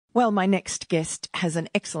Well, my next guest has an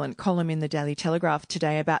excellent column in the Daily Telegraph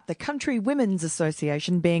today about the Country Women's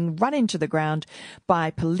Association being run into the ground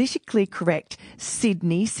by politically correct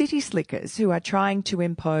Sydney city slickers who are trying to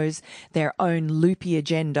impose their own loopy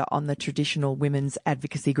agenda on the traditional women's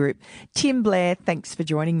advocacy group. Tim Blair, thanks for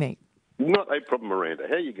joining me. Not a problem, Miranda.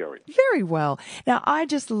 How are you going? Very well. Now, I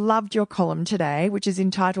just loved your column today, which is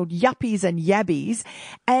entitled Yuppies and Yabbies,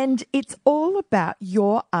 and it's all about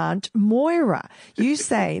your Aunt Moira. You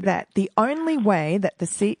say that the only way that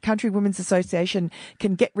the Country Women's Association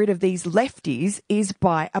can get rid of these lefties is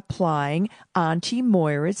by applying Auntie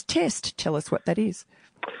Moira's test. Tell us what that is.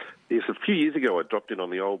 Yes, a few years ago I dropped in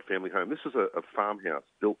on the old family home. This was a farmhouse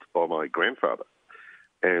built by my grandfather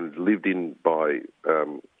and lived in by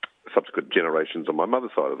subsequent generations on my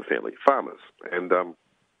mother's side of the family, farmers. And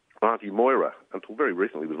Auntie Moira, until very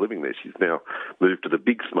recently, was living there. She's now moved to the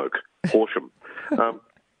Big Smoke, Horsham.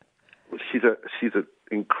 She's an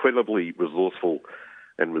incredibly resourceful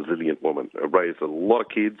and resilient woman. Raised a lot of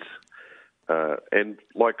kids, and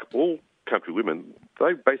like all country women,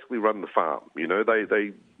 they basically run the farm. You know,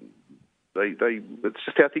 they it's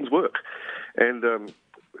just how things work. And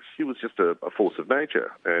she was just a force of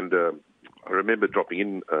nature. And I remember dropping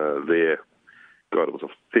in there, God, it was a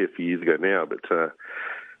fair few years ago now, but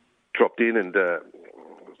dropped in and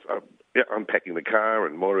unpacking the car,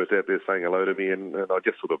 and Moira's out there saying hello to me, and I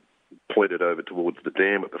just sort of pointed over towards the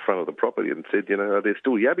dam at the front of the property and said, you know, are there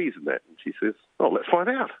still yabbies in that? And she says, oh, let's find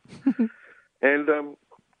out. And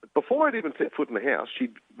before I'd even set foot in the house,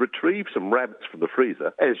 she'd retrieved some rabbits from the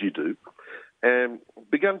freezer, as you do, and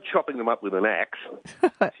begun chopping them up with an axe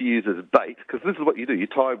to use as bait, because this is what you do. You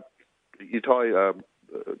tie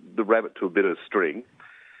the rabbit to a bit of string,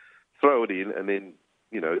 throw it in, and then,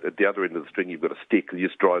 you know, at the other end of the string you've got a stick, and you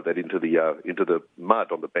just drive that into the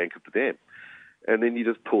mud on the bank of the dam. And then you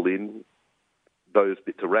just pull in those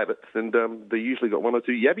bits of rabbits, and they usually got one or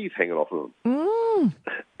two yabbies hanging off of them. Mm.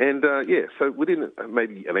 And, so within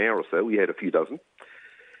maybe an hour or so, we had a few dozen.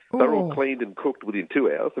 They were all cleaned and cooked within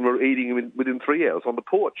 2 hours, and we were eating them within 3 hours on the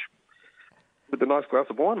porch with a nice glass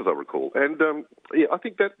of wine, as I recall. And, I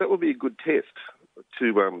think that would be a good test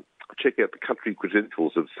to check out the country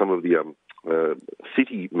credentials of some of the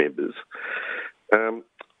city members.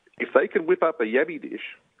 If they can whip up a yabby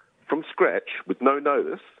dish from scratch with no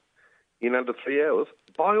notice in under 3 hours,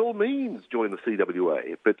 by all means join the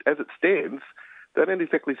CWA. But as it stands, they don't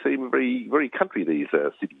exactly seem very, very country, these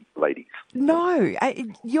city ladies. No,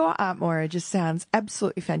 your Aunt Moira just sounds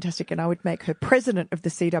absolutely fantastic, and I would make her president of the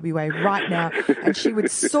CWA right now, and she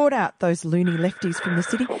would sort out those loony lefties from the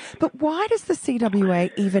city. But why does the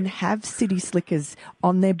CWA even have city slickers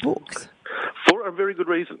on their books? For a very good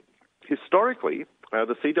reason. Historically,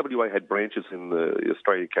 the CWA had branches in the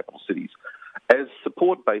Australian capital cities as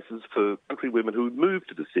support bases for country women who had moved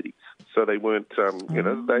to the cities. So they weren't,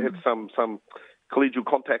 they had some collegial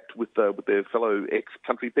contact with their fellow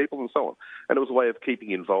ex-country people and so on. And it was a way of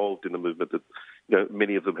keeping involved in the movement that, you know,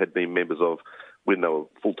 many of them had been members of when they were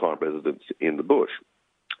full-time residents in the bush.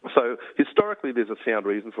 So historically, there's a sound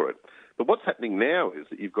reason for it. But what's happening now is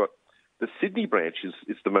that you've got the Sydney branch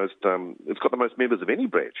is the most, it's got the most members of any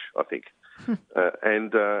branch, I think.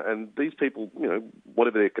 And these people, you know,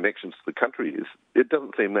 whatever their connections to the country is, it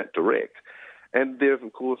doesn't seem that direct. And there,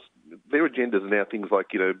 of course, their agendas are now things like,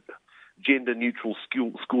 you know, gender-neutral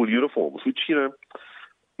school uniforms, which, you know,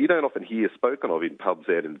 you don't often hear spoken of in pubs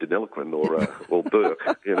out in Deniliquin or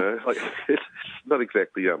Burke. You know, like, it's not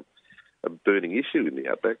exactly a burning issue in the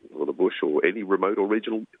outback or the bush or any remote or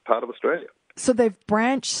regional part of Australia. So they've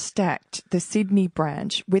branch stacked the Sydney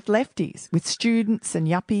branch with lefties, with students and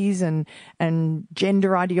yuppies and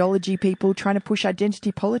gender ideology people trying to push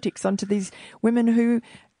identity politics onto these women who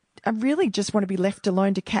really just want to be left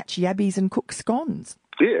alone to catch yabbies and cook scones.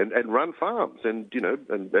 Yeah, and run farms, and you know,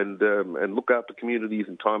 and look after communities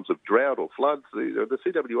in times of drought or floods. The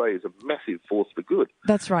CWA is a massive force for good.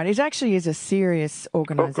 That's right. It actually is a serious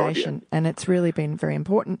organisation, and it's really been very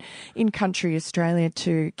important in country Australia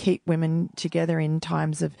to keep women together in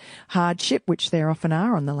times of hardship, which there often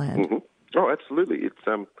are on the land. Mm-hmm. Oh, absolutely.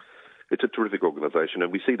 It's a terrific organisation,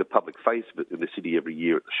 and we see the public face of it in the city every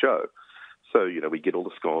year at the show. So, you know, we get all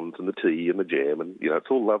the scones and the tea and the jam, and you know,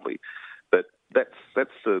 it's all lovely. But that's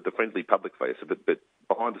the friendly public face of it. But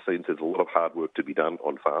behind the scenes, there's a lot of hard work to be done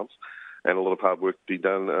on farms, and a lot of hard work to be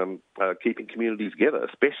done keeping communities together,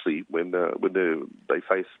 especially when they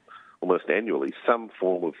face almost annually some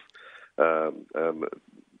form of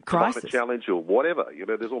climate challenge or whatever. You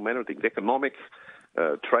know, there's all manner of things, economic,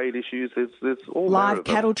 trade issues. There's all live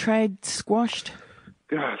cattle trade squashed.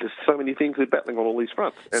 there's so many things they're battling on all these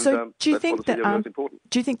fronts. And, so do you that's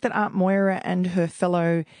think that Aunt Moira and her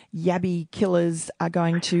fellow Yabby killers are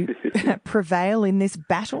going to prevail in this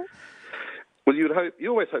battle? Well, you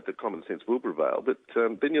always hope that common sense will prevail, but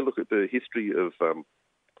then you look at the history of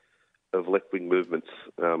left-wing movements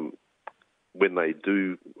when they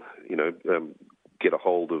do, get a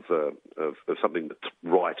hold of something that's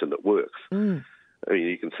right and that works. I mean,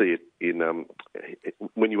 you can see it in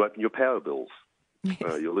when you open your power bills.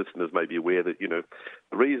 Yes. Your listeners may be aware that, the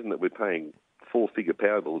reason that we're paying four-figure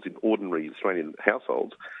power bills in ordinary Australian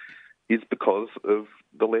households is because of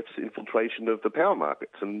the left's infiltration of the power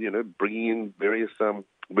markets and, bringing in various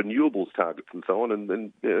renewables targets and so on.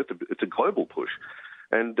 And it's a global push.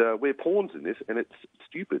 And we're pawns in this, and it's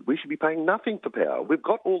stupid. We should be paying nothing for power. We've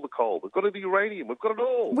got all the coal. We've got all the uranium. We've got it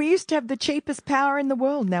all. We used to have the cheapest power in the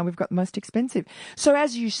world. Now we've got the most expensive. So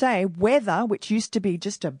as you say, weather, which used to be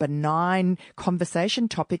just a benign conversation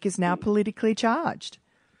topic, is now politically charged.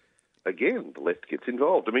 Again, the left gets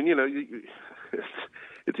involved. I mean, it's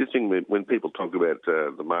interesting when people talk about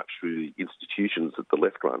the march through the institutions that the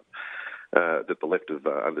left run, that the left have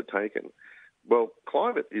undertaken. Well,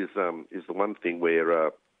 climate is the one thing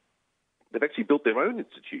where they've actually built their own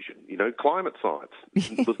institution. Climate science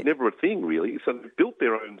was never a thing, really. So they've built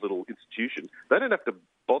their own little institution. They don't have to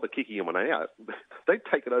bother kicking anyone out. They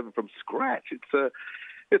take it over from scratch.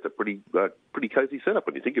 It's a pretty cosy setup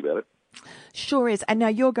when you think about it. Sure is. And now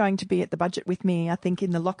you're going to be at the budget with me, I think,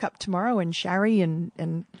 in the lockup tomorrow, and Shari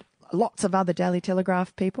and lots of other Daily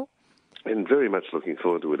Telegraph people. And very much looking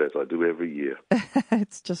forward to it, as I do every year.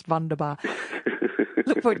 It's just wunderbar.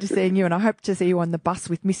 Look forward to seeing you, and I hope to see you on the bus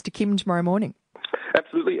with Mr. Kim tomorrow morning.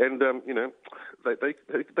 Absolutely, and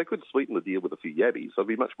they could sweeten the deal with a few yabbies. I'd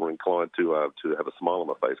be much more inclined to have a smile on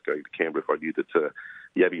my face going to Canberra if I knew that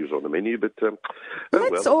yabby was on the menu. But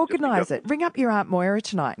let's organise it. Ring up your Aunt Moira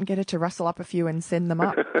tonight and get her to rustle up a few and send them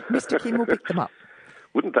up. Mr. Kim will pick them up.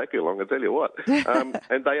 Wouldn't take you long, I tell you what.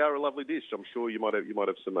 And they are a lovely dish. I'm sure you might have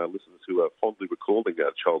some listeners who are fondly recalling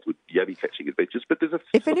childhood yabby catching adventures. But there's a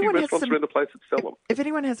few restaurants around the place that sell them. If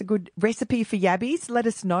anyone has a good recipe for yabbies, let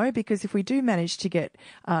us know, because if we do manage to get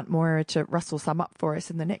Aunt Moira to rustle some up for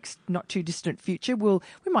us in the next not too distant future, we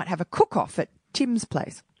might have a cook-off at Tim's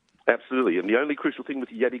place. Absolutely. And the only crucial thing with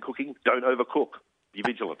yabby cooking, don't overcook. Be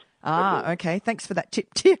vigilant. Okay. Thanks for that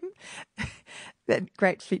tip, Tim.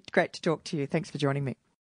 Great to talk to you. Thanks for joining me.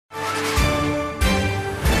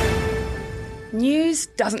 News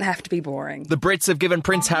doesn't have to be boring. The Brits have given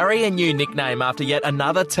Prince Harry a new nickname after yet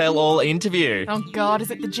another tell-all interview. Oh, God, is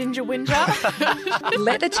it the Ginger Whinger?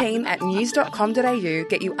 Let the team at news.com.au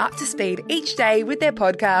get you up to speed each day with their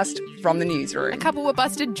podcast, From the Newsroom. A couple were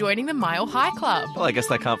busted joining the Mile High Club. Well, I guess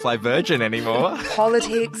they can't play Virgin anymore.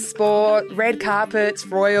 Politics, sport, red carpets,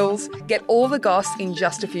 royals. Get all the goss in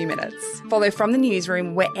just a few minutes. Follow From the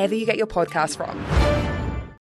Newsroom wherever you get your podcast from.